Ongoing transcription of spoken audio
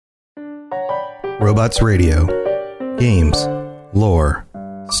Robots Radio. Games, lore,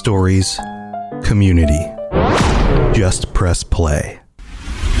 stories, community. Just press play.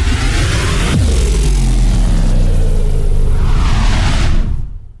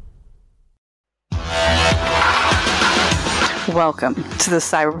 Welcome to the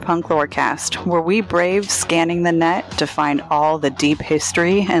Cyberpunk Lorecast, where we brave scanning the net to find all the deep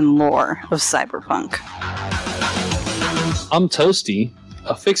history and lore of Cyberpunk. I'm Toasty,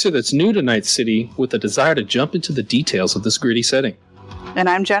 a fixer that's new to Night City with a desire to jump into the details of this gritty setting. And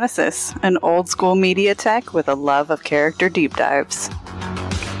I'm Genesis, an old school media tech with a love of character deep dives.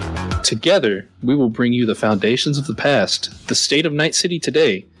 Together, we will bring you the foundations of the past, the state of Night City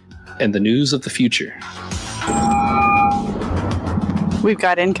today, and the news of the future. We've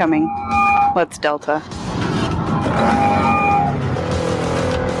got incoming. Let's Delta.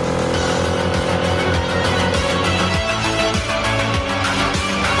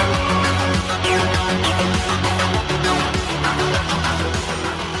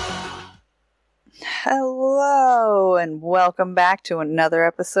 Hello, and welcome back to another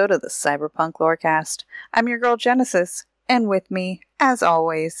episode of the Cyberpunk Lorecast. I'm your girl Genesis, and with me, as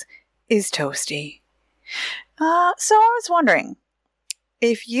always, is Toasty. So I was wondering,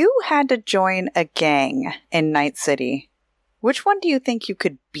 if you had to join a gang in Night City, which one do you think you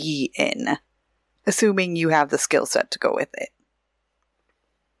could be in? Assuming you have the skill set to go with it.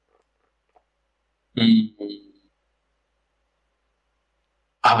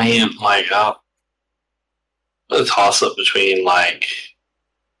 I mean, a toss-up between,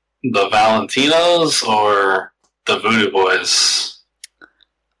 the Valentinos or the Voodoo Boys.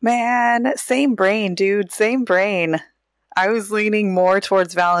 Man, same brain, dude. Same brain. I was leaning more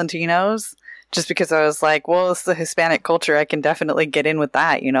towards Valentinos, just because I was like, well, it's the Hispanic culture. I can definitely get in with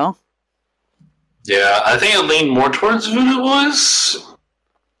that, you know? Yeah, I think I lean more towards Voodoo Boys.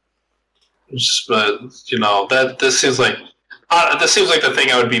 But, this seems like the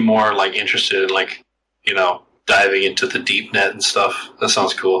thing I would be more, interested in, diving into the deep net and stuff. That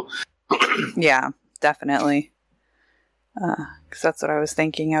sounds cool. Yeah, definitely. Because that's what I was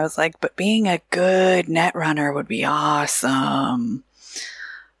thinking. I was like, but being a good net runner would be awesome.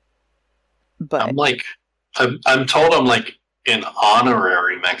 But I'm told I'm an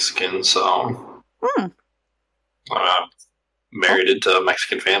honorary Mexican, so I'm married into a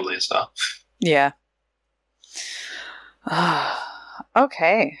Mexican family, so yeah.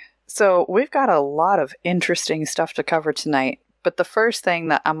 Okay, so we've got a lot of interesting stuff to cover tonight. But the first thing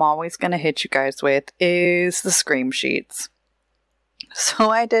that I'm always going to hit you guys with is the scream sheets. So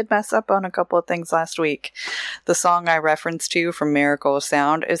I did mess up on a couple of things last week. The song I referenced to from Miracle of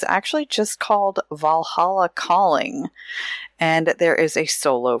Sound is actually just called Valhalla Calling. And there is a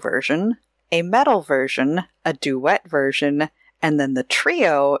solo version, a metal version, a duet version, and then the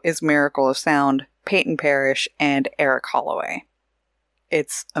trio is Miracle of Sound, Peyton Parrish, and Eric Holloway.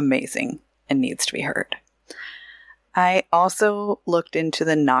 It's amazing and needs to be heard. I also looked into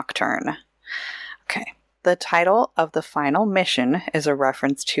the Nocturne. Okay. The title of the final mission is a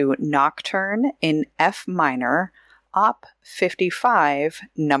reference to Nocturne in F minor, Op. 55,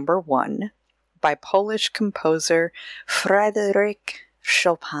 number 1, by Polish composer Frédéric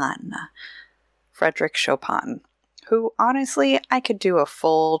Chopin. Frédéric Chopin, who honestly I could do a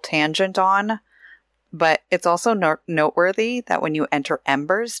full tangent on, but it's also noteworthy that when you enter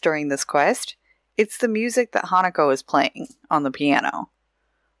Embers during this quest, it's the music that Hanako is playing on the piano,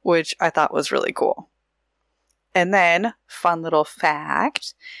 which I thought was really cool. And then, fun little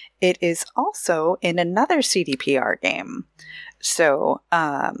fact, it is also in another CDPR game. So,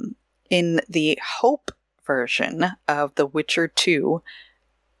 in the Hope version of The Witcher 2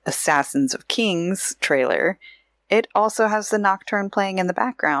 Assassins of Kings trailer, it also has the Nocturne playing in the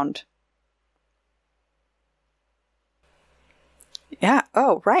background. Yeah,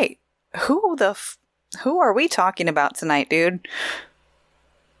 oh, right. Who are we talking about tonight, dude?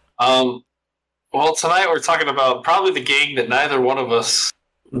 Well, tonight we're talking about probably the gang that neither one of us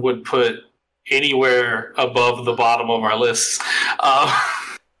would put anywhere above the bottom of our lists. I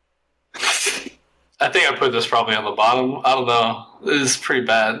think I put this probably on the bottom. I don't know. This is pretty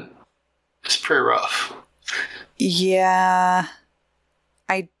bad. It's pretty rough. Yeah.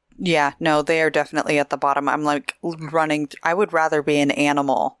 No, they are definitely at the bottom. I'm running. I would rather be an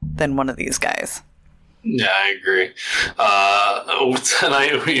animal than one of these guys. Yeah, I agree.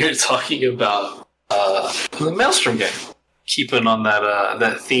 Tonight we are talking about the Maelstrom gang. Keeping on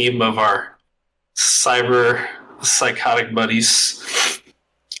that theme of our cyber psychotic buddies.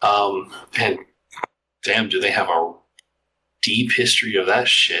 And damn, do they have a deep history of that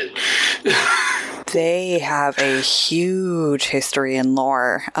shit. they have a huge history and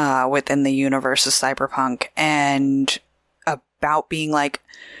lore within the universe of cyberpunk, and about being like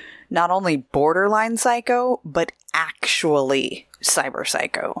not only borderline psycho, but actually cyber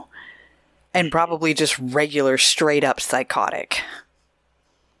psycho. And probably just regular straight up psychotic.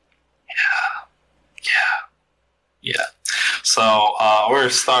 Yeah. So we're going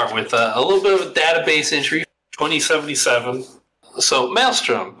to start with a little bit of a database entry, 2077. So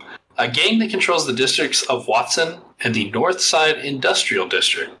Maelstrom, a gang that controls the districts of Watson and the Northside Industrial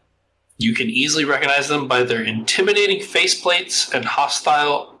District. You can easily recognize them by their intimidating faceplates and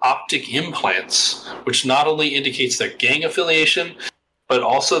hostile optic implants, which not only indicates their gang affiliation, but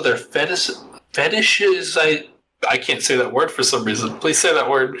also their fetishes. I can't say that word for some reason. Please say that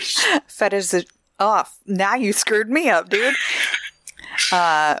word. Fetish. Oh, now you screwed me up, dude.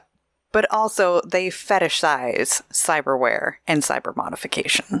 But also, they fetishize cyberware and cyber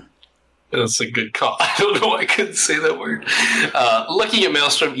modification. That's a good call. I don't know why I couldn't say that word. Looking at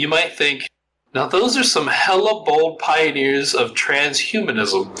Maelstrom, you might think, now those are some hella bold pioneers of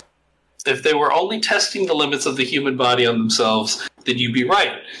transhumanism. If they were only testing the limits of the human body on themselves, then you'd be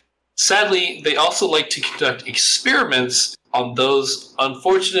right. Sadly, they also like to conduct experiments on those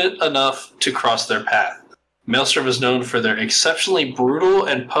unfortunate enough to cross their path. Maelstrom is known for their exceptionally brutal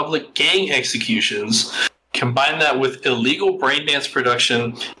and public gang executions. Combine that with illegal braindance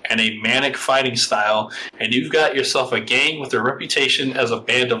production and a manic fighting style, and you've got yourself a gang with a reputation as a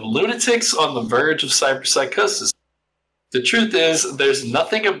band of lunatics on the verge of cyberpsychosis. The truth is, there's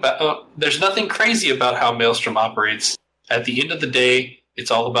nothing crazy about how Maelstrom operates. At the end of the day,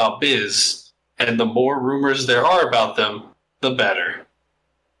 it's all about biz, and the more rumors there are about them, the better.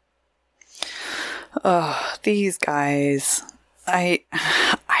 Oh, these guys. I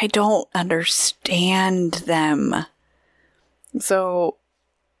don't understand them. So,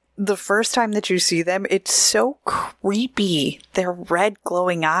 the first time that you see them, it's so creepy. Their red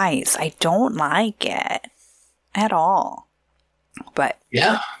glowing eyes. I don't like it. At all. But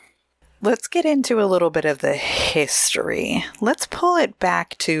yeah. Let's get into a little bit of the history. Let's pull it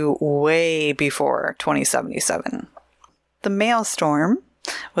back to way before 2077. The Maelstrom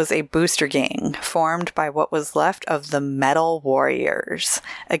was a booster gang formed by what was left of the Metal Warriors,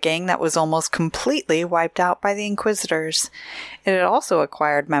 a gang that was almost completely wiped out by the Inquisitors. It had also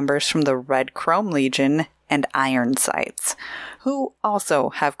acquired members from the Red Chrome Legion and Iron Sights, who also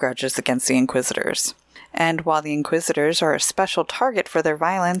have grudges against the Inquisitors. And while the Inquisitors are a special target for their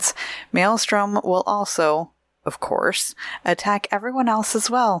violence, Maelstrom will also, of course, attack everyone else as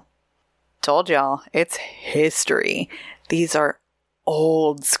well. Told y'all, it's history. These are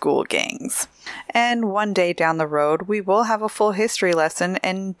old school gangs. And one day down the road, we will have a full history lesson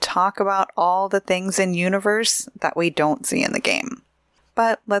and talk about all the things in universe that we don't see in the game.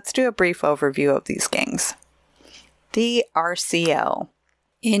 But let's do a brief overview of these gangs. The RCL.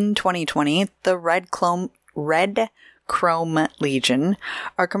 In 2020, the Red Chrome Legion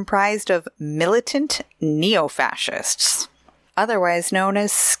are comprised of militant neo-fascists, otherwise known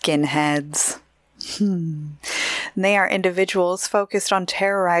as skinheads. They are individuals focused on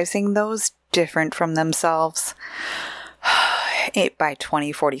terrorizing those different from themselves. By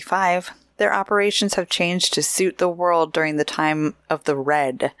 2045, their operations have changed to suit the world during the time of the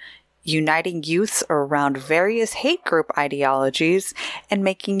Red, uniting youths around various hate group ideologies and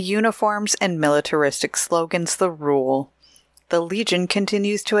making uniforms and militaristic slogans the rule. The Legion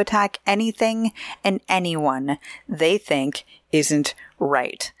continues to attack anything and anyone they think isn't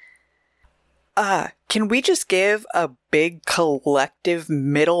right. Can we just give a big collective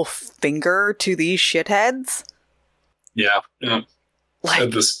middle finger to these shitheads? Yeah.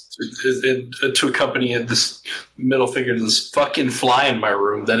 Like, to accompany this middle finger to this fucking fly in my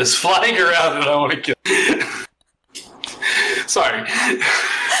room that is flying around and I want to kill. Sorry.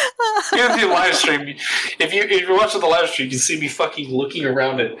 Here's the live stream. If you're watching the live stream, you can see me fucking looking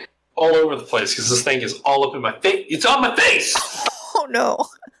around it all over the place because this thing is all up in my face. It's on my face! Oh no.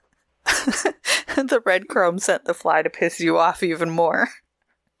 The Red Chrome sent the fly to piss you off even more.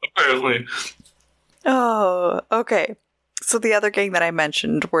 Apparently. Oh, okay. So the other gang that I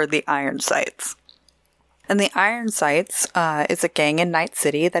mentioned were the Iron Sights. And the Iron Sights is a gang in Night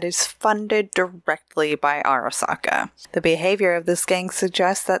City that is funded directly by Arasaka. The behavior of this gang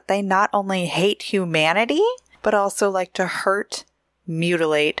suggests that they not only hate humanity, but also like to hurt,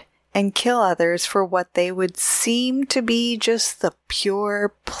 mutilate, and kill others for what they would seem to be just the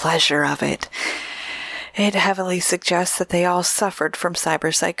pure pleasure of it. It heavily suggests that they all suffered from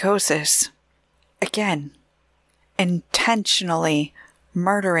cyberpsychosis. Again, intentionally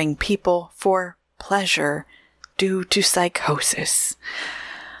murdering people for pleasure due to psychosis.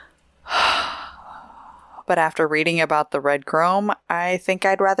 but after reading about the Red Chrome, I think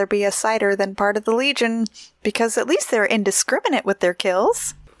I'd rather be a Cider than part of the Legion, because at least they're indiscriminate with their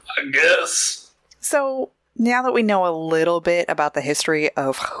kills. I guess. So, now that we know a little bit about the history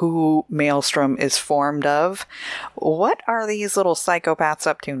of who Maelstrom is formed of, what are these little psychopaths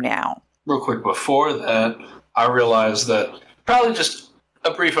up to now? Real quick, before that, I realized that probably just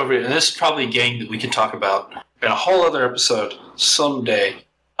a brief overview, and this is probably a gang that we can talk about in a whole other episode someday.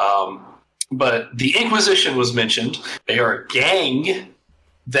 But the Inquisition was mentioned. They are a gang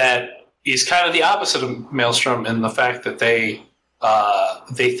that is kind of the opposite of Maelstrom in the fact that they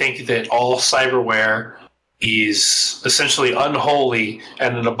think that all cyberware is essentially unholy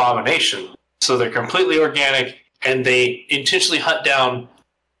and an abomination. So they're completely organic, and they intentionally hunt down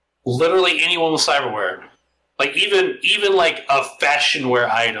literally anyone with cyberware. Like even like a fashion wear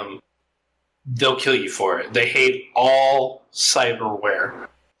item, they'll kill you for it. They hate all cyberware.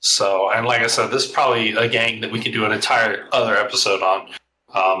 So, and like I said, this is probably a gang that we could do an entire other episode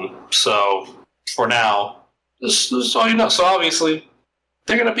on. So for now, this is all you know. So obviously,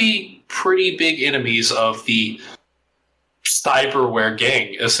 they're going to be pretty big enemies of the cyberware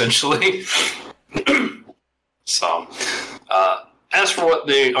gang, essentially. So, as for what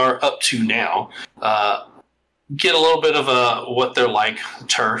they are up to now, get a little bit of what they're like,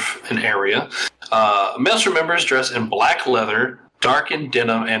 turf and area. Maelstrom members dress in black leather, darkened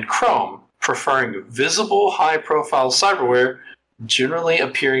denim, and chrome, preferring visible, high-profile cyberware, generally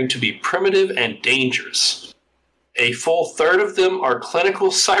appearing to be primitive and dangerous. A full third of them are clinical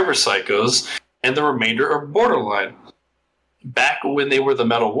cyber psychos, and the remainder are borderline. Back when they were the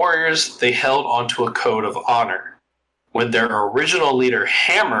Metal Warriors, they held onto a code of honor. When their original leader,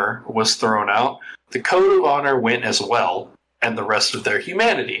 Hammer, was thrown out, the code of honor went as well, and the rest of their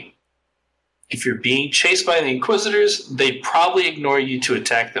humanity. If you're being chased by the Inquisitors, they'd probably ignore you to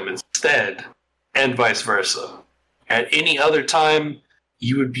attack them instead, and vice versa. At any other time,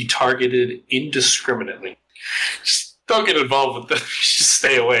 you would be targeted indiscriminately. Just don't get involved with them. Just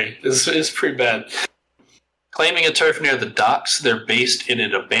stay away. It's pretty bad. Claiming a turf near the docks, they're based in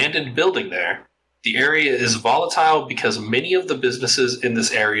an abandoned building there. The area is volatile because many of the businesses in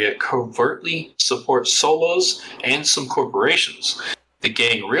this area covertly support solos and some corporations. The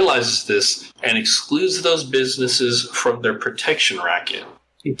gang realizes this and excludes those businesses from their protection racket.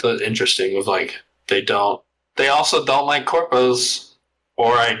 That's interesting. Of like they also don't like corpos,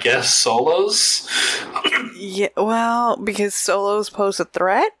 or I guess solos. Yeah, well, because solos pose a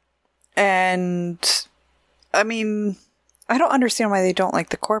threat, and I mean, I don't understand why they don't like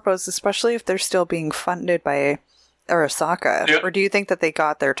the corpos, especially if they're still being funded by Arasaka. Yep. Or do you think that they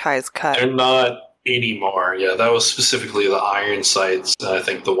got their ties cut? They're not anymore. Yeah, that was specifically the Ironsides. I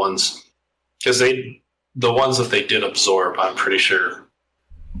think the ones the ones that they did absorb, I'm pretty sure,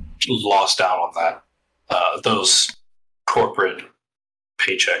 lost out on that. Those corporate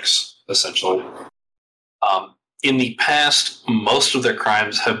paychecks, essentially. In the past, most of their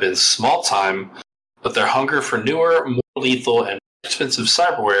crimes have been small time, but their hunger for newer, more lethal, and expensive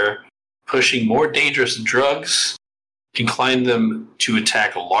cyberware, pushing more dangerous drugs, incline them to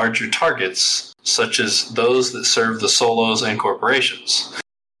attack larger targets, such as those that serve the solos and corporations.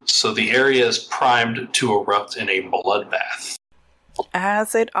 So the area is primed to erupt in a bloodbath.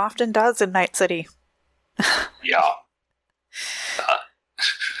 As it often does in Night City. Yeah.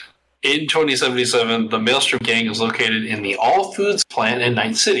 In 2077, the Maelstrom Gang is located in the All Foods plant in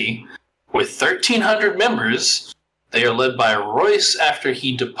Night City. With 1,300 members, they are led by Royce after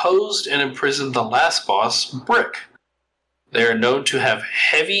he deposed and imprisoned the last boss, Brick. They are known to have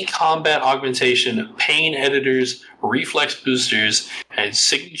heavy combat augmentation, pain editors, reflex boosters, and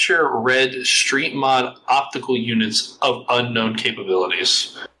signature red street mod optical units of unknown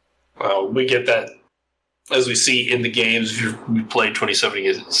capabilities. We get that as we see in the games. If you've played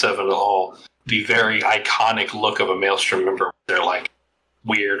 2077 at all, the very iconic look of a Maelstrom member. They're like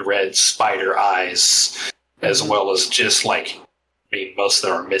weird red spider eyes, as well as just like, I mean, most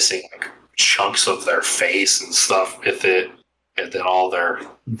of them are missing like chunks of their face and stuff with it, and then all their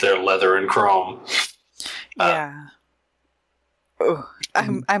leather and chrome. Yeah.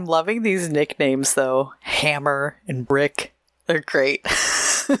 I'm loving these nicknames though. Hammer and Brick. They're great.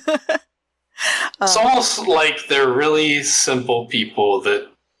 It's almost like they're really simple people that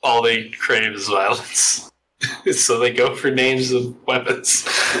all they crave is violence. So they go for names of weapons.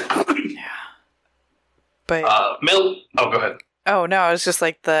 Yeah. But go ahead. Oh no, it was just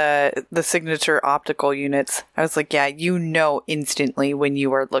like the signature optical units. I was like, yeah, you know instantly when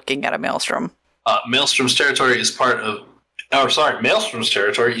you are looking at a Maelstrom. Maelstrom's territory is Maelstrom's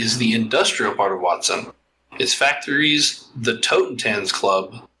territory is the industrial part of Watson. Its factories, the Totentans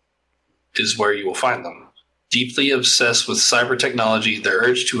Club, is where you will find them. Deeply obsessed with cyber technology, their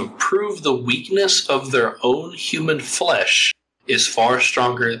urge to improve the weakness of their own human flesh is far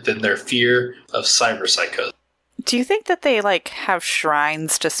stronger than their fear of cyberpsychos. Do you think that they, have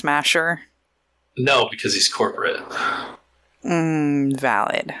shrines to Smasher? No, because he's corporate.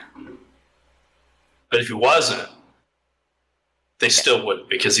 Valid. But if he wasn't, they still wouldn't,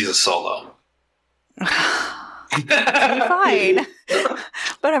 because he's a solo. Fine.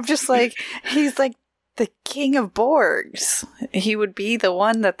 But I'm just he's the king of Borgs. He would be the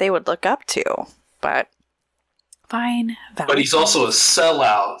one that they would look up to. But fine. Valid. But he's also a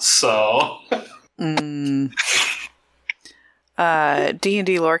sellout, so... D&D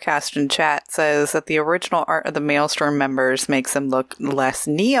Lorecast in chat says that the original art of the Maelstrom members makes them look less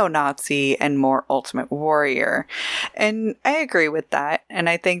neo-Nazi and more Ultimate Warrior. And I agree with that. And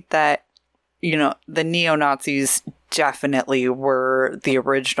I think that, the neo-Nazis definitely were the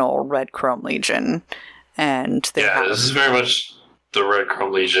original Red Chrome Legion. And this is very much the Red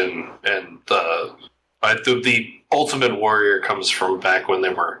Chrome Legion. And the Ultimate Warrior comes from back when they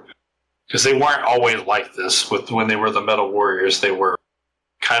were... Because they weren't always like this. When they were the Metal Warriors, they were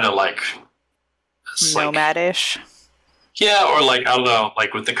kind of nomadish. Yeah, or I don't know,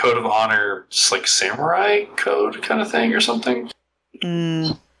 with the Code of Honor, just samurai code kind of thing or something.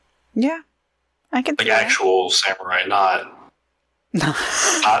 Yeah, I can. Actual samurai, not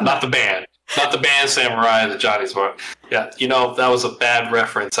the band, not the band Samurai that Johnny's about. Yeah, that was a bad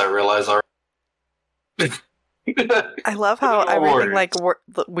reference. I realize already. I love how everything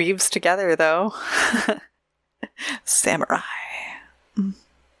weaves together, though. Samurai.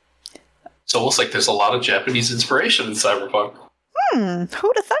 It's almost like there's a lot of Japanese inspiration in Cyberpunk.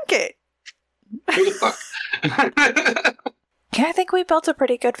 Who'd have thunk it? Who'd have thunk? Yeah, I think we built a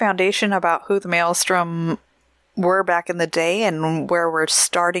pretty good foundation about who the Maelstrom were back in the day and where we're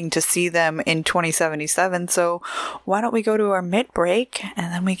starting to see them in 2077. So why don't we go to our mid-break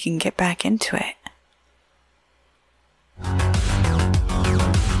and then we can get back into it.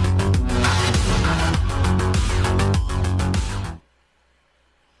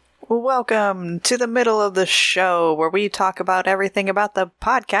 Welcome to the middle of the show where we talk about everything about the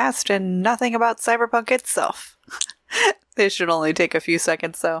podcast and nothing about Cyberpunk itself. This should only take a few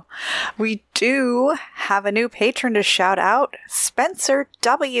seconds, though. We do have a new patron to shout out, Spencer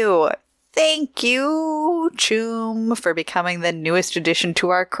W. Thank you, Choom, for becoming the newest addition to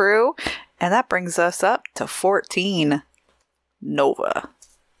our crew. And that brings us up to 14. Nova.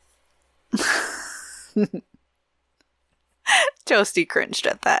 Toasty cringed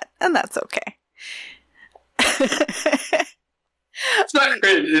at that, and that's okay. It's not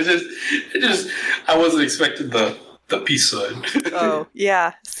cringe. It just I wasn't expecting the peace sign. Oh,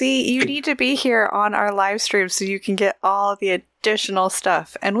 yeah. See, you need to be here on our live stream so you can get all the additional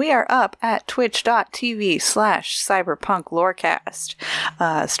stuff. And we are up at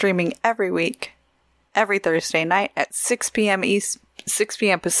twitch.tv/cyberpunklorecast, streaming every week, every Thursday night at 6 p.m.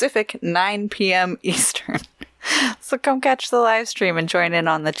 Pacific, 9 p.m. Eastern. So come catch the live stream and join in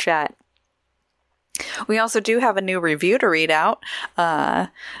on the chat. We also do have a new review to read out.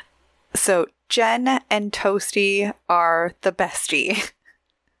 So Jen and Toasty are the bestie.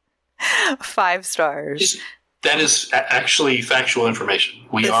 5 stars. That is actually factual information.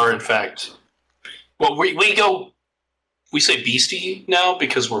 We are, in fact... Well, we say beastie now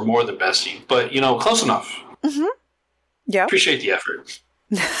because we're more than bestie. But, close enough. Mm-hmm. Yeah. Appreciate the effort.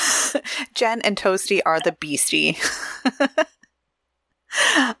 Jen and Toasty are the beastie.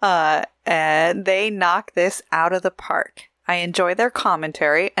 And they knock this out of the park. I enjoy their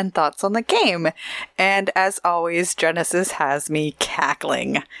commentary and thoughts on the game. And as always, Genesis has me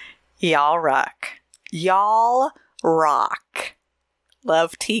cackling. Y'all rock. Y'all rock.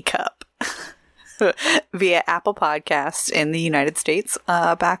 Love Teacup. Via Apple Podcasts in the United States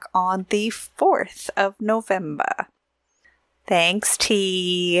back on the 4th of November. Thanks,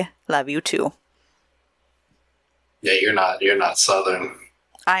 T. Love you too. Yeah, you're not Southern.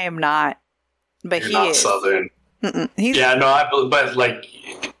 I am not. But you're not is. Southern. He's... Yeah, no, but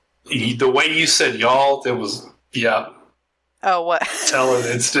the way you said y'all, it was, yeah. Oh, what? Tell an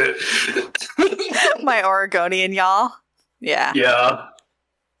instant. My Oregonian y'all? Yeah. Yeah.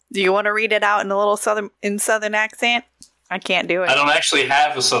 Do you want to read it out in a little southern accent? I can't do it. I don't actually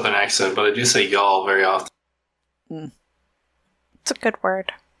have a Southern accent, but I do say y'all very often. It's a good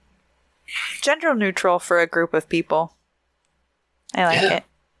word. Gender neutral for a group of people. I like it.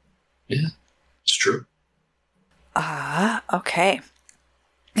 Yeah, it's true. Okay.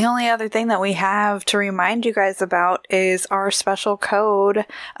 The only other thing that we have to remind you guys about is our special code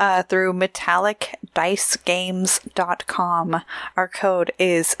through metallicdicegames.com. Our code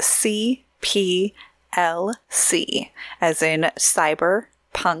is CPLL CLC, as in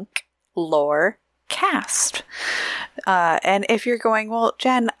Cyberpunk Lore Cast. And if you're going, well,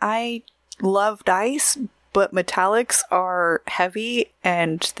 Jen, I love dice, but metallics are heavy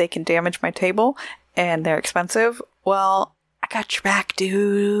and they can damage my table and they're expensive, well, I got your back,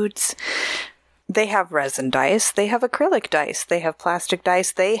 dudes. They have resin dice, they have acrylic dice, they have plastic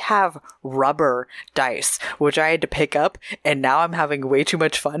dice, they have rubber dice, which I had to pick up, and now I'm having way too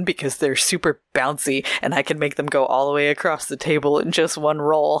much fun because they're super bouncy, and I can make them go all the way across the table in just one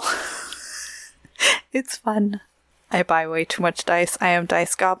roll. It's fun. I buy way too much dice. I am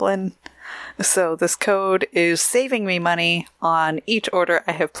Dice Goblin. So this code is saving me money on each order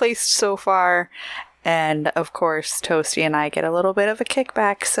I have placed so far. And of course, Toasty and I get a little bit of a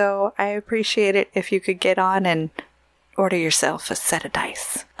kickback, so I appreciate it if you could get on and order yourself a set of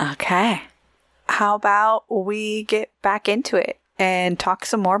dice. Okay. How about we get back into it and talk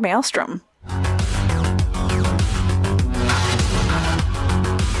some more Maelstrom?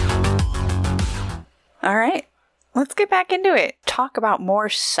 All right. Let's get back into it. Talk about more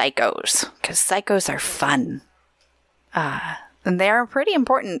psychos, because psychos are fun. And they are pretty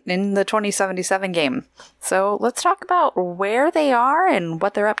important in the 2077 game. So let's talk about where they are and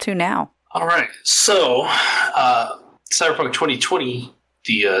what they're up to now. All right. So, Cyberpunk 2020,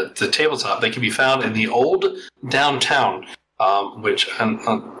 the tabletop, they can be found in the old downtown, which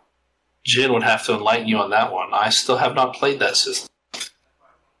Jin would have to enlighten you on that one. I still have not played that system.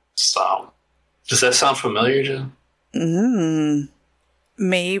 So, does that sound familiar, Jin?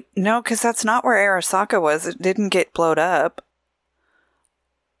 Maybe. No, because that's not where Arasaka was. It didn't get blowed up.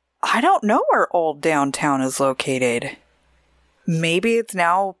 I don't know where old downtown is located. Maybe it's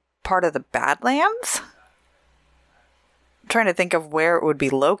now part of the Badlands? I'm trying to think of where it would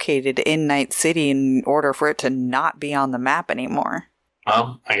be located in Night City in order for it to not be on the map anymore.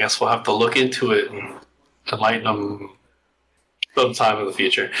 Well, I guess we'll have to look into it and enlighten them sometime in the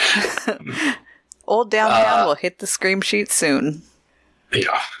future. Old downtown will hit the scream sheet soon.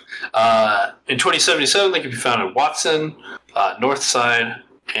 Yeah. In 2077, they can be found in Watson, Northside,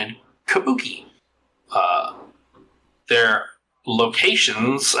 and Kabuki. Their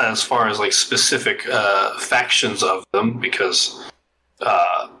locations, as far as like specific factions of them, because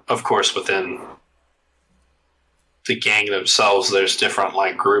of course within the gang themselves, there's different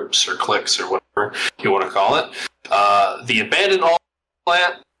like groups or cliques or whatever you want to call it. The Abandoned All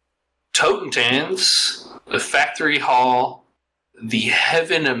Plant, Totentans, the Factory Hall, the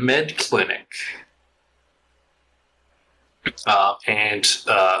Heaven Med Clinic. And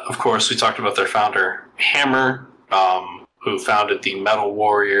of course, we talked about their founder, Hammer, who founded the Metal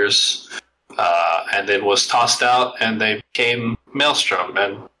Warriors, and then was tossed out, and they became Maelstrom,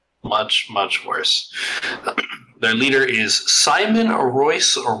 and much, much worse. Their leader is Simon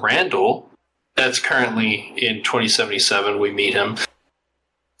Royce Randall. That's currently in 2077. We meet him,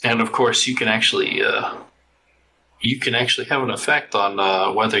 and of course, you can actually have an effect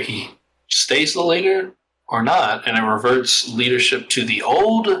on whether he stays the leader or not, and it reverts leadership to the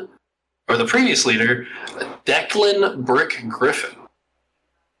previous leader, Declan Brick Griffin.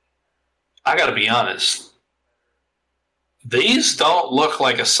 I gotta be honest, these don't look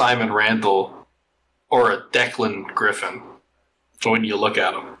like a Simon Randall or a Declan Griffin when you look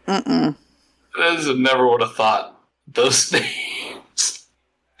at them. I never would have thought those names.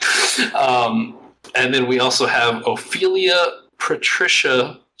 And then we also have Ophelia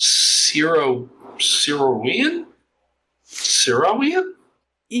Patricia Sirawian?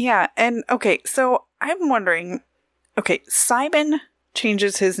 Yeah, and okay, so I'm wondering, okay, Simon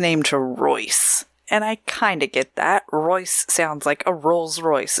changes his name to Royce, and I kind of get that. Royce sounds like a Rolls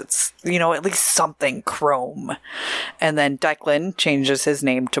Royce. It's, at least something chrome. And then Declan changes his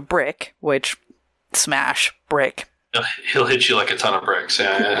name to Brick, which, smash, brick. He'll hit you like a ton of bricks.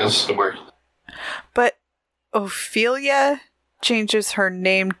 Yeah, that's the word. But Ophelia changes her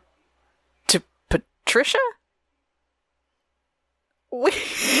name to Patricia?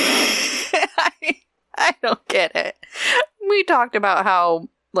 I don't get it. We talked about how,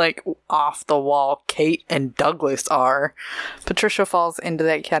 like, off the wall Kate and Douglas are. Patricia falls into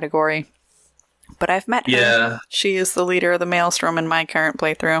that category. But I've met her. Yeah. She is the leader of the Maelstrom in my current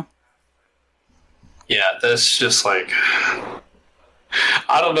playthrough. Yeah, that's just like,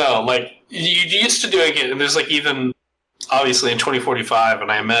 I don't know. Like, you used to doing it, and there's like even obviously in 2045,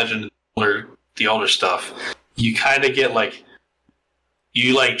 and I imagine the older stuff, you kind of get like,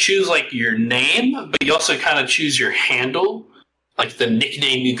 you like choose like your name, but you also kind of choose your handle, like the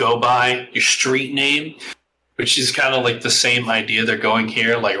nickname you go by, your street name, which is kind of like the same idea they're going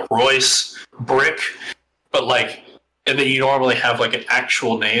here, like Royce, Brick, but like and then you normally have like an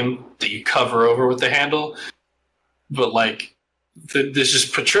actual name that you cover over with the handle. But like, there's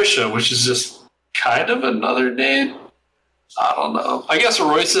just Patricia, which is just kind of another name. I don't know. I guess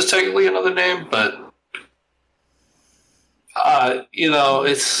Royce is technically another name, but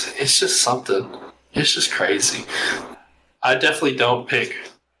it's just something. It's just crazy. I definitely don't pick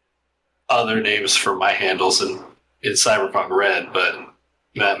other names for my handles in Cyberpunk Red, but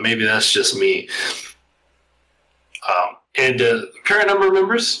maybe that's just me. And the current number of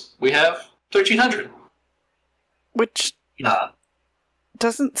members, we have 1,300. Which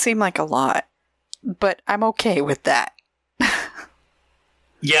doesn't seem like a lot, but I'm okay with that.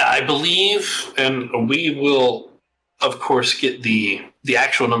 Yeah, I believe, and we will, of course, get the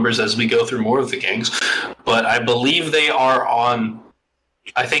actual numbers as we go through more of the gangs, but I believe they are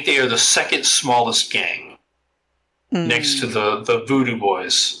I think they are the second smallest gang, next to the Voodoo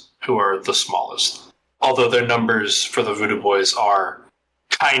Boys, who are the smallest. Although their numbers for the Voodoo Boys are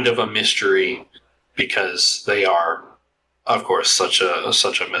kind of a mystery, because they are, of course, such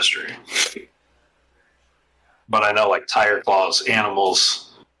a mystery. But I know, like, Tire Claws, Animals,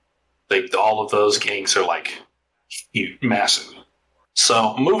 all of those gangs are, like, huge, massive.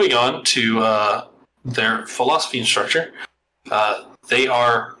 So, moving on to their philosophy and structure. They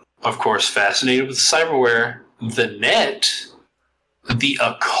are, of course, fascinated with cyberware, the net, the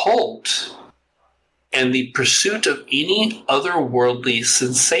occult, and the pursuit of any otherworldly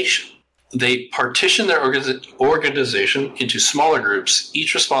sensation. They partition their organization into smaller groups,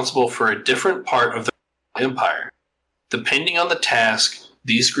 each responsible for a different part of the empire. Depending on the task,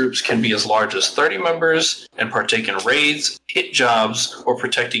 these groups can be as large as 30 members and partake in raids, hit jobs, or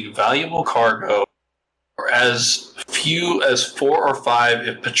protecting valuable cargo, or as few as 4 or 5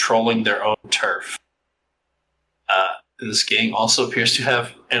 if patrolling their own turf. This gang also appears to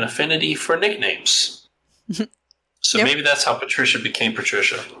have an affinity for nicknames. So Yep. Maybe that's how Patricia became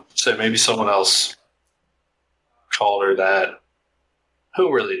Patricia. So maybe someone else called her that.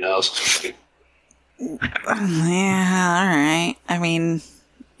 Who really knows? Yeah, alright. I mean,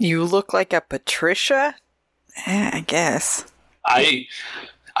 you look like a Patricia? I guess. I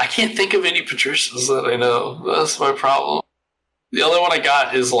can't think of any Patricias that I know. That's my problem. The only one I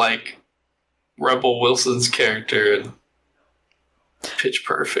got is like Rebel Wilson's character in Pitch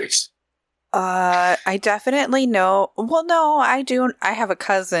Perfect. I definitely know. Well, no, I do. I have a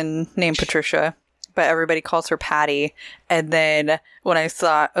cousin named Patricia, but everybody calls her Patty. And then when I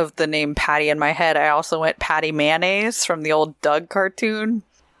thought of the name Patty in my head, I also went Patty Mayonnaise from the old Doug cartoon.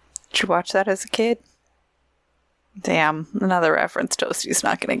 Did you watch that as a kid? Damn, another reference Toasty's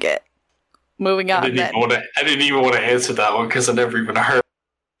not going to get. Moving on, I didn't even want to answer that one because I never even heard.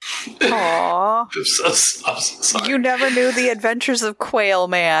 Aww. I'm so sorry. You never knew the adventures of Quail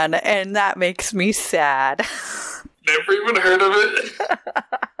Man, and that makes me sad. Never even heard of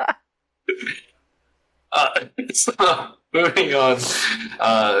it. So, moving on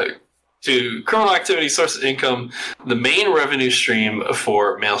to criminal activity, source of income. The main revenue stream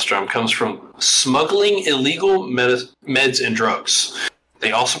for Maelstrom comes from smuggling illegal meds and drugs.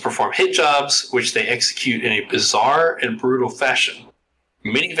 They also perform hit jobs, which they execute in a bizarre and brutal fashion.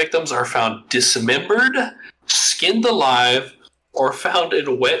 Many victims are found dismembered, skinned alive, or found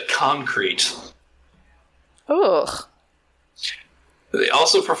in wet concrete. Ugh. They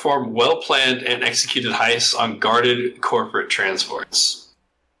also perform well-planned and executed heists on guarded corporate transports.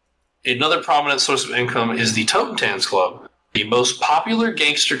 Another prominent source of income is the Totem Tans Club, the most popular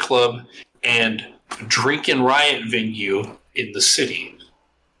gangster club and drink and riot venue in the city.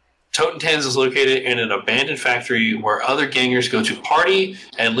 Totem Tans is located in an abandoned factory where other gangers go to party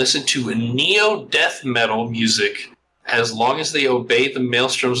and listen to neo-death metal music as long as they obey the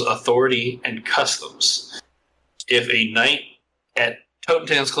Maelstrom's authority and customs. If a night at Totem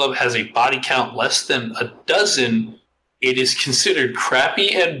Tans Club has a body count less than a dozen, it is considered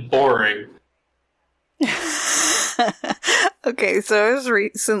crappy and boring. Okay, so I was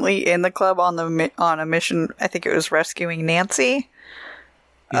recently in the club on a mission. I think it was rescuing Nancy.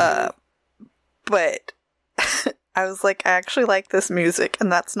 But I was like, I actually like this music,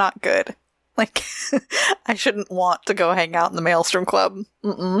 and that's not good. Like, I shouldn't want to go hang out in the Maelstrom Club.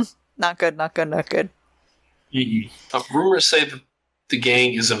 Not good, not good, not good. Rumors say that the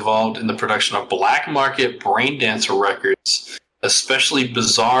gang is involved in the production of black market braindancer records, especially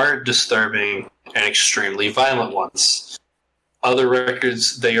bizarre, disturbing, and extremely violent ones. Other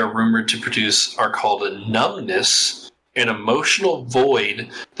records they are rumored to produce are called a numbness, an emotional void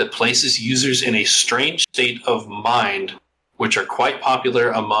that places users in a strange state of mind, which are quite popular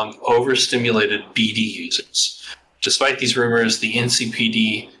among overstimulated BD users. Despite these rumors, the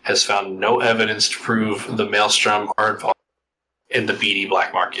NCPD has found no evidence to prove the Maelstrom are involved in the beady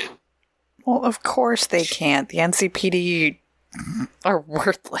black market. Well, of course they can't. The NCPD are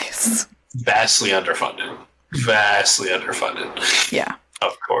worthless. Vastly underfunded. Yeah.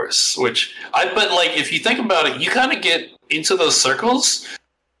 Of course. But like, if you think about it, you kind of get into those circles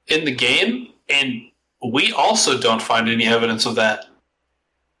in the game, and we also don't find any evidence of that.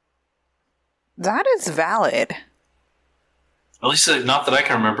 That is valid. At least not that I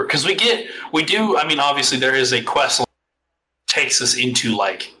can remember. Because we do, I mean, obviously there is a quest that takes us into,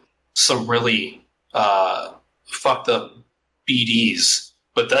 like, some really fucked up BDs.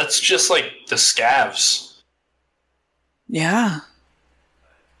 But that's just, like, the scavs. Yeah.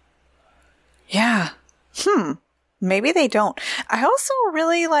 Yeah. Maybe they don't. I also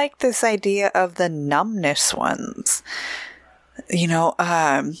really like this idea of the numbness ones. You know,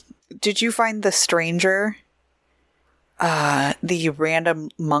 did you find the stranger? The random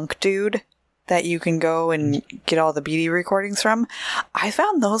monk dude that you can go and get all the BD recordings from? I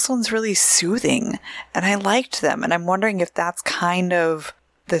found those ones really soothing, and I liked them, and I'm wondering if that's kind of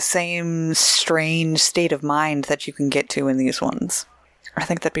the same strange state of mind that you can get to in these ones. I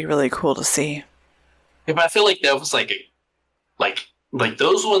think that'd be really cool to see. Yeah, but I feel like that was like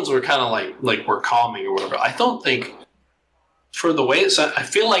those ones were kind of like were calming or whatever. I don't think, for the way it's, I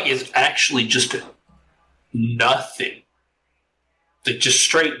feel like it's actually just nothing. Like just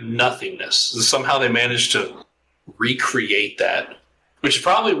straight nothingness. Somehow they managed to recreate that, which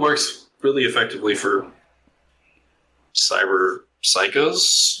probably works really effectively for cyber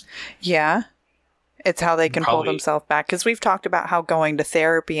psychos. Yeah. It's how they can pull themselves back. Because we've talked about how going to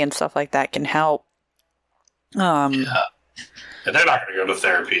therapy and stuff like that can help. Yeah. And they're not going to go to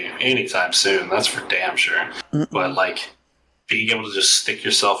therapy anytime soon. That's for damn sure. But, like, being able to just stick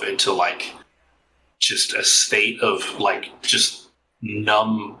yourself into, like, just a state of, like, just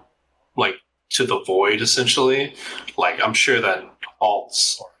numb, like, to the void, essentially. Like, I'm sure that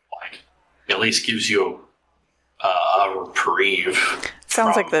halts, or, like, at least gives you a reprieve.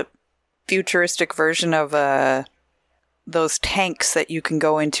 Sounds like the futuristic version of those tanks that you can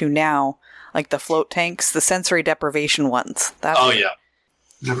go into now, like the float tanks, the sensory deprivation ones. Yeah,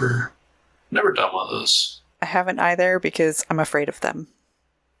 never done one of those. I haven't either because I'm afraid of them.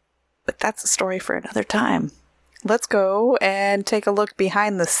 But that's a story for another time. Let's go and take a look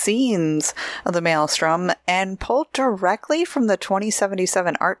behind the scenes of the Maelstrom and pull directly from the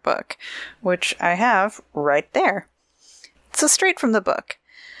 2077 art book, which I have right there. So straight from the book.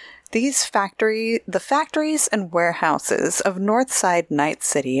 The factories and warehouses of Northside Night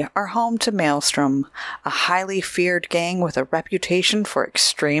City are home to Maelstrom, a highly feared gang with a reputation for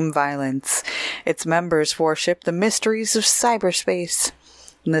extreme violence. Its members worship the mysteries of cyberspace.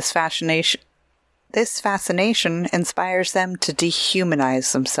 And this fascination inspires them to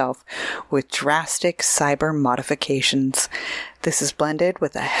dehumanize themselves with drastic cyber modifications. This is blended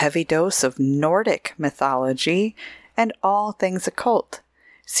with a heavy dose of Nordic mythology and all things occult,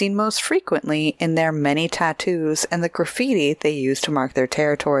 seen most frequently in their many tattoos and the graffiti they use to mark their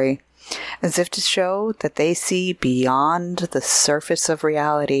territory, as if to show that they see beyond the surface of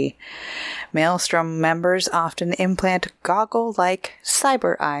reality. Maelstrom members often implant goggle-like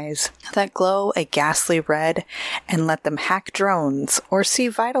cyber eyes that glow a ghastly red and let them hack drones or see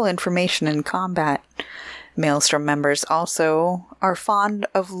vital information in combat. Maelstrom members also are fond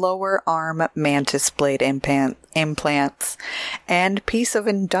of lower arm mantis blade implants and piece of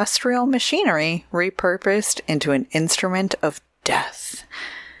industrial machinery repurposed into an instrument of death.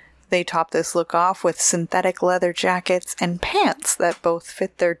 They top this look off with synthetic leather jackets and pants that both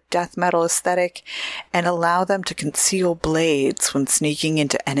fit their death metal aesthetic and allow them to conceal blades when sneaking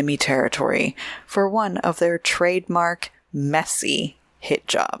into enemy territory for one of their trademark messy hit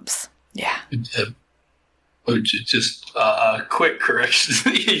jobs. Yeah. Just a quick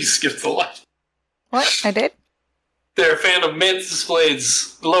correction. You skipped the line. What? I did? They're a fan of mantis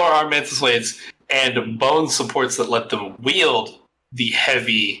blades, lower arm mantis blades, and bone supports that let them wield the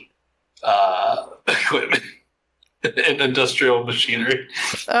heavy equipment and industrial machinery.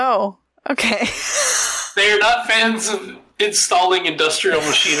 Oh, okay. They are not fans of installing industrial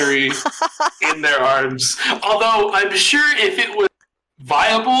machinery in their arms. Although I'm sure if it was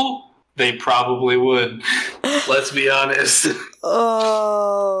viable, they probably would. Let's be honest.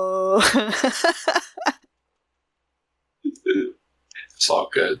 Oh. It's all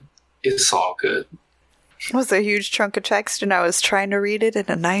good. It's all good. It was a huge chunk of text, and I was trying to read it in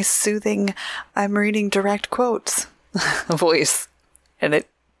a nice, soothing, I'm reading direct quotes voice. And it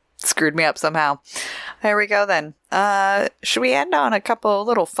screwed me up somehow. There we go then. Should we end on a couple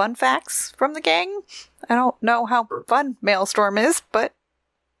little fun facts from the gang? I don't know how fun Maelstrom is, but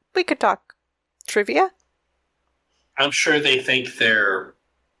we could talk trivia. I'm sure they think they're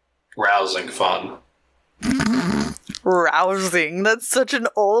rousing fun. Rousing. That's such an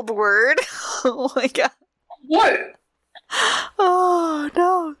old word. Oh my god. What? Oh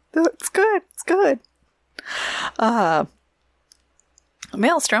no. It's good. It's good.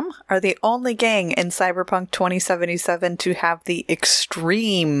 Maelstrom are the only gang in Cyberpunk 2077 to have the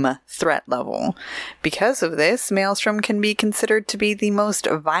extreme threat level. Because of this, Maelstrom can be considered to be the most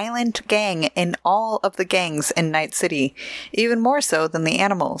violent gang in all of the gangs in Night City, even more so than the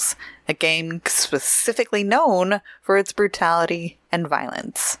Animals, a gang specifically known for its brutality and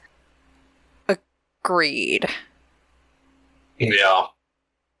violence. Agreed. Yeah.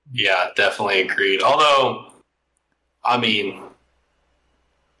 Yeah, definitely agreed. Although, I mean,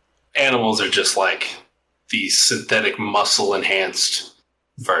 Animals are just like these synthetic muscle-enhanced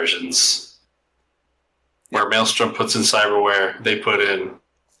versions. Where Maelstrom puts in cyberware, they put in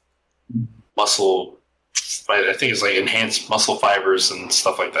muscle, I think it's like enhanced muscle fibers and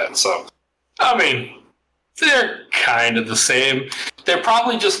stuff like that. So, I mean, they're kind of the same. They're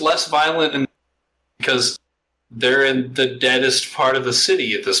probably just less violent because they're in the deadest part of the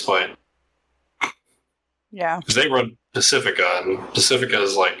city at this point. Yeah. Because they run Pacifica, and Pacifica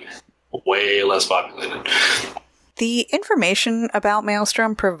is like way less populated. The information about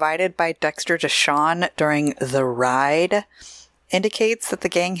Maelstrom provided by Dexter Deshawn during The Ride indicates that the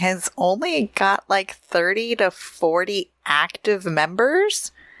gang has only got like 30 to 40 active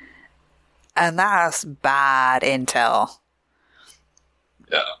members. And that's bad intel.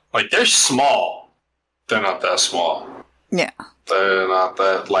 Yeah. Like, they're small. They're not that small. Yeah. They're not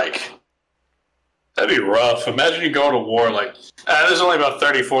that, like... That'd be rough. Imagine you go to war, like, there's only about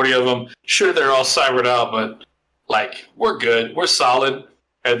 30, 40 of them. Sure, they're all cybered out, but, like, we're good. We're solid.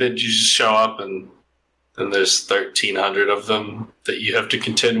 And then you just show up, and then there's 1,300 of them that you have to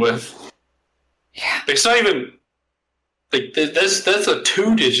contend with. Yeah. It's not even... Like, that's a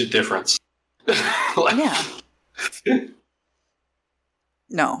 2-digit difference. Like, Yeah.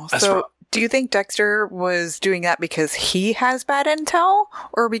 No. That's So, rough. do you think Dexter was doing that because he has bad intel,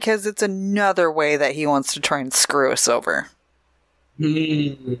 or because it's another way that he wants to try and screw us over?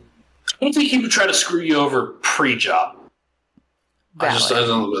 I don't think he would try to screw you over pre-job. I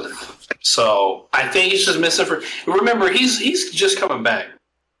don't. So I think he's just missing for. Remember, he's just coming back.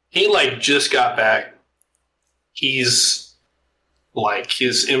 He like just got back. He's like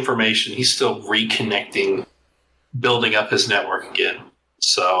his information. He's still reconnecting, building up his network again.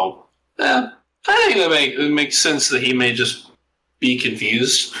 So I think it makes sense that he may just be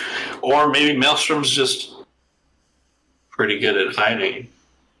confused, or maybe Maelstrom's just pretty good at hiding.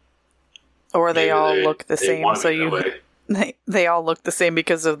 Or they Maybe all look the they same, want so it that you way. they all look the same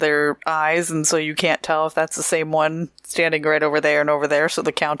because of their eyes, and so you can't tell if that's the same one standing right over there, so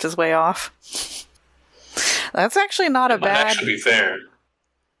the count is way off. That's actually not a That might bad... actually be fair.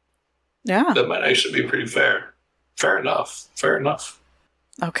 Yeah. That might actually be pretty fair. Fair enough.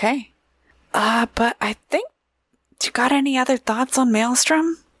 Okay. But I think... Do you got any other thoughts on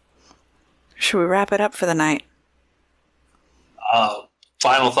Maelstrom? Should we wrap it up for the night?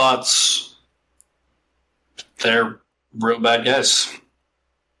 Final thoughts. They're real bad guys.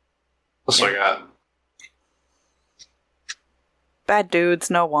 That's what I got. Bad dudes,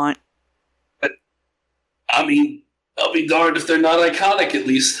 no want. I mean, I'll be darned if they're not iconic, at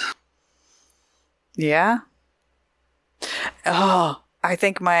least. Yeah? Oh, I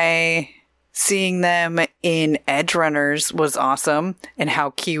think my seeing them in Edge Runners was awesome, and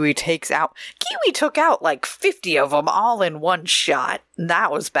how Kiwi took out like 50 of them all in one shot.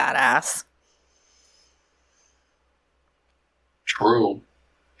 That was badass. True.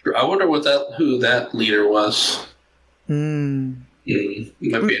 I wonder who that leader was. Might be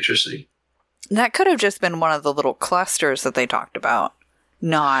interesting. That could have just been one of the little clusters that they talked about,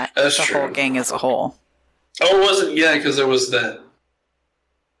 not That's the true. whole gang as a whole. Oh, it wasn't? Yeah, because there was that.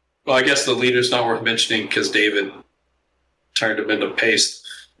 Well, I guess the leader's not worth mentioning because David turned him into paste.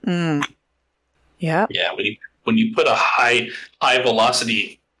 Yep. Yeah, when you put a high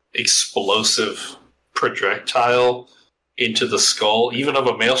velocity explosive projectile into the skull, even of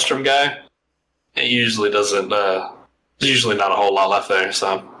a Maelstrom guy, it usually doesn't. There's usually not a whole lot left there.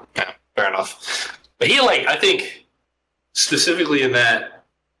 So yeah, fair enough. But he I think specifically in that,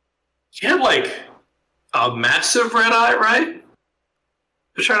 he had a massive red eye, right?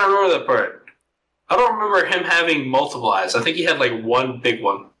 I'm trying to remember that part. I don't remember him having multiple eyes. I think he had one big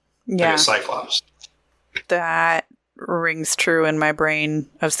one. Yeah. Like a Cyclops. That rings true in my brain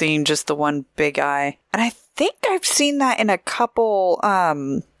of seeing just the one big eye. And I think I've seen that in a couple,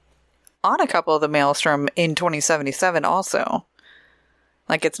 on a couple of the Maelstrom in 2077 also.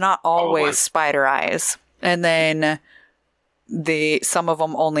 Like, it's not always spider eyes. And then some of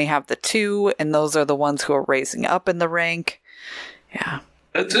them only have the 2, and those are the ones who are raising up in the rank. Yeah.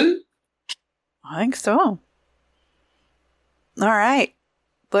 That's it? I think so. All right.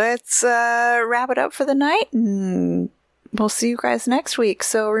 Let's wrap it up for the night, and we'll see you guys next week.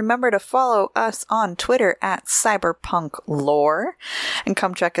 So remember to follow us on Twitter at CyberpunkLore, and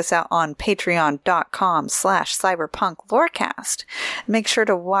come check us out on patreon.com/cyberpunklorecast. Make sure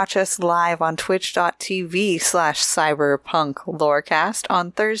to watch us live on twitch.tv/cyberpunklorecast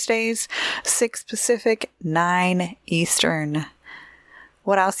on Thursdays, 6 Pacific, 9 Eastern.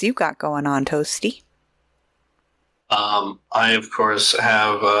 What else you got going on, Toasty? I, of course,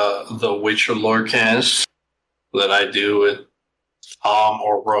 have the Witcher Lorecast that I do with Tom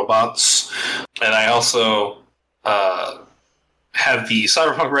or Robots. And I also have the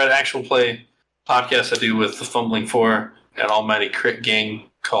Cyberpunk Red Actual Play podcast I do with the Fumbling 4 and Almighty Crit Gang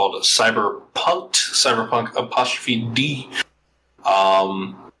called Cyberpunk 'D.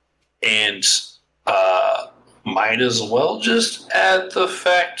 And might as well just add the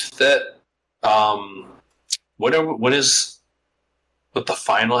fact that what is the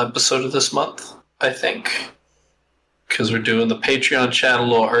final episode of this month, I think, because we're doing the Patreon chat a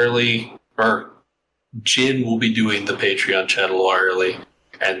little early, or Jin will be doing the Patreon chat a little early,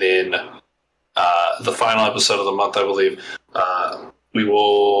 and then the final episode of the month, I believe, we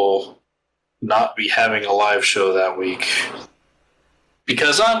will not be having a live show that week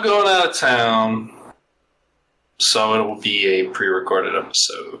because I'm going out of town, so it will be a pre-recorded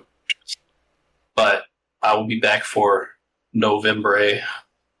episode. But I will be back for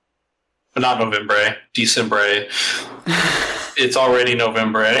December. It's already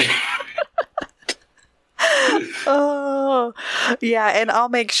November. Oh, yeah, and I'll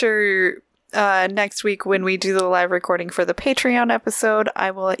make sure next week when we do the live recording for the Patreon episode, I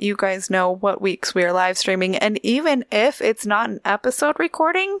will let you guys know what weeks we are live streaming. And even if it's not an episode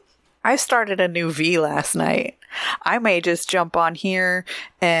recording, I started a new V last night. I may just jump on here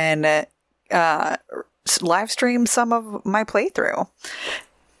and live stream some of my playthrough.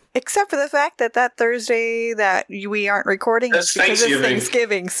 Except for the fact that Thursday that we aren't recording is because it's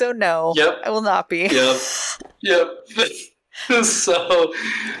Thanksgiving. So no, I will not be. Yep. So,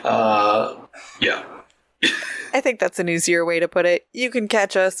 yeah. I think that's an easier way to put it. You can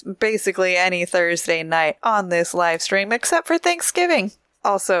catch us basically any Thursday night on this live stream except for Thanksgiving.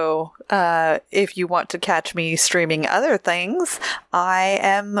 Also, if you want to catch me streaming other things, I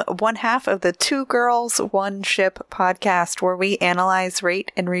am one half of the Two Girls, One Ship podcast, where we analyze,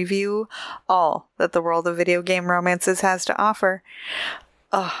 rate, and review all that the world of video game romances has to offer.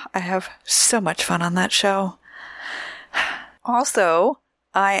 Oh, I have so much fun on that show. Also,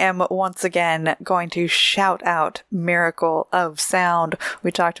 I am once again going to shout out Miracle of Sound. We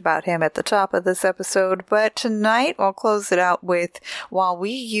talked about him at the top of this episode, but tonight I'll close it out with, while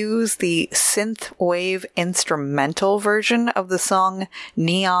we use the synthwave instrumental version of the song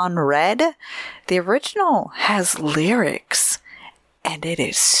Neon Red, the original has lyrics, and it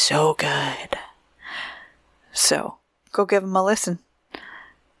is so good. So, go give them a listen.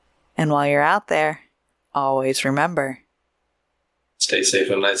 And while you're out there, always remember, stay safe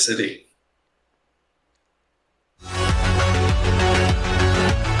in Night City.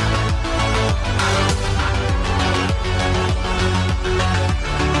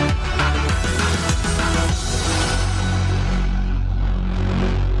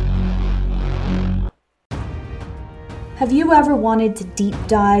 Have you ever wanted to deep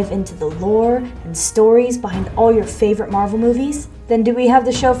dive into the lore and stories behind all your favorite Marvel movies? Then do we have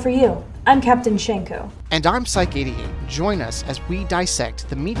the show for you. I'm Captain Shenko. And I'm Psych88. Join us as we dissect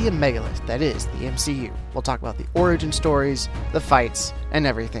the media megalith that is the MCU. We'll talk about the origin stories, the fights, and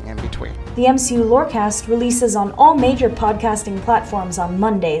everything in between. The MCU Lorecast releases on all major podcasting platforms on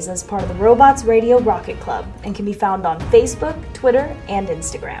Mondays as part of the Robots Radio Rocket Club and can be found on Facebook, Twitter, and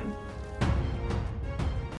Instagram.